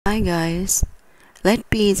Hi guys, let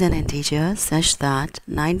p is an integer such that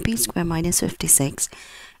 9p square minus 56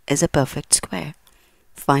 is a perfect square.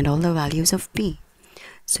 Find all the values of p.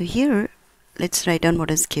 So here, let's write down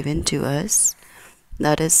what is given to us.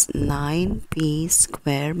 That is 9p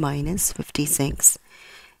square minus 56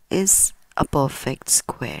 is a perfect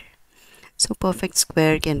square. So perfect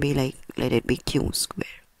square can be like, let it be q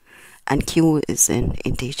square. And q is an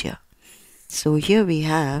integer. So here we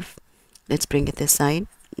have, let's bring it this side.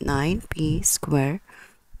 9p square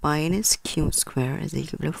minus q square is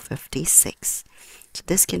equal to 56. So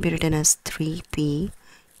this can be written as 3p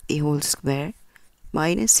the whole square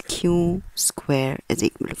minus q square is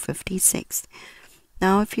equal to 56.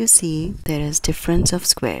 Now if you see, there is difference of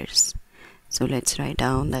squares. So let's write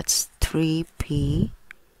down that's 3p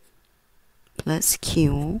plus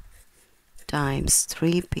q times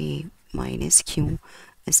 3p minus q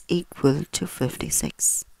is equal to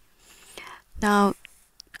 56. Now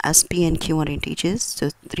as p and q are integers, so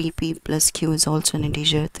 3p plus q is also an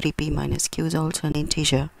integer, 3p minus q is also an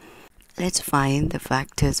integer. Let's find the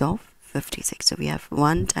factors of 56. So we have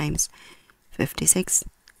 1 times 56,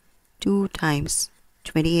 2 times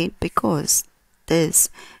 28, because this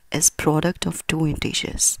is product of two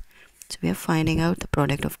integers. So we are finding out the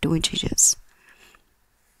product of two integers.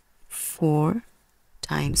 4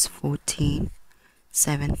 times 14,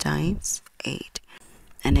 7 times 8,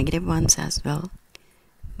 and negative ones as well.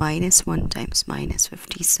 Minus 1 times minus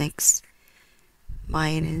 56,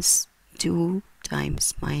 minus 2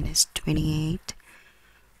 times minus 28,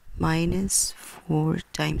 minus 4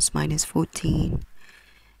 times minus 14,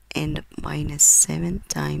 and minus 7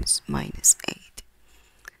 times minus 8.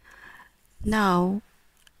 Now,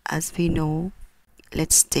 as we know,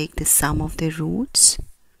 let's take the sum of the roots.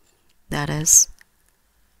 That is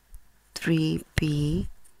 3p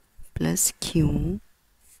plus q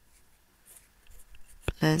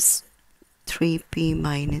plus 3p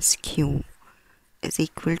minus q is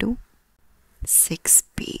equal to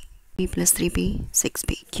 6p. p plus 3p,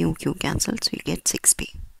 6p. q cancelled, so you get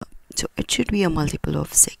 6p. So it should be a multiple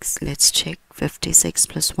of 6. Let's check. 56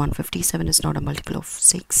 plus 157 is not a multiple of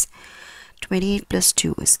 6. 28 plus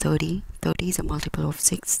 2 is 30. 30 is a multiple of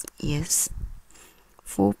 6. Yes.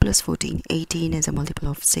 4 plus 14, 18 is a multiple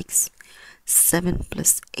of 6. 7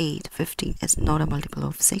 plus 8, 15 is not a multiple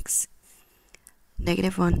of 6.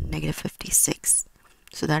 Negative 1, negative 56.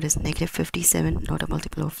 So that is negative 57, not a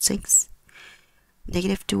multiple of 6.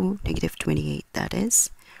 Negative 2, negative 28, that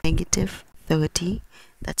is negative 30,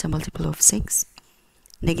 that's a multiple of 6.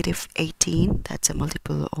 Negative 18, that's a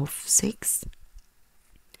multiple of 6.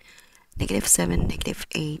 Negative 7, negative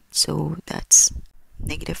 8, so that's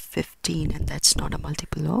negative 15, and that's not a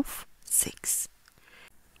multiple of 6.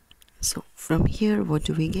 So from here, what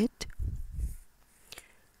do we get?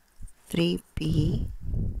 3p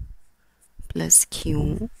plus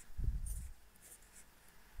q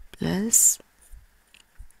plus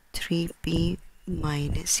 3p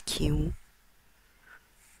minus q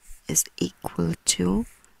is equal to,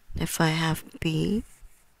 if I have p,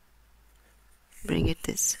 bring it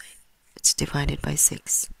this side, it's divided by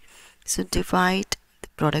 6. So divide the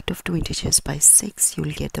product of two integers by 6, you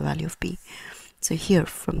will get the value of p. So here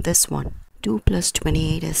from this one, 2 plus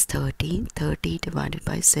 28 is 30. 30 divided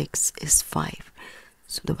by 6 is 5.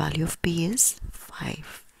 So the value of p is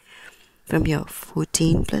 5. From here,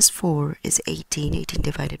 14 plus 4 is 18. 18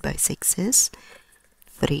 divided by 6 is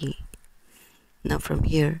 3. Now from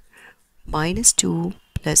here, minus 2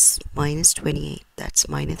 plus minus 28, that's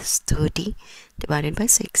minus 30 divided by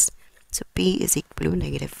 6. So p is equal to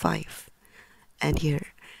negative 5. And here,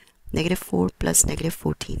 negative 4 plus negative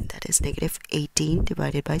 14, that is negative 18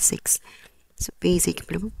 divided by 6. So p is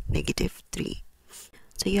equal to negative 3.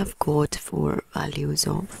 So you have got 4 values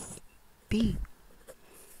of p.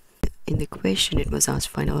 In the question, it was asked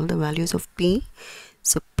to find all the values of p.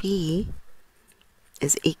 So p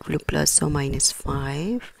is equal to plus or minus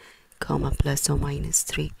 5, comma plus or minus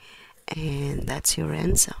 3. And that's your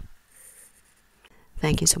answer.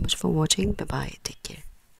 Thank you so much for watching. Bye-bye. Take care.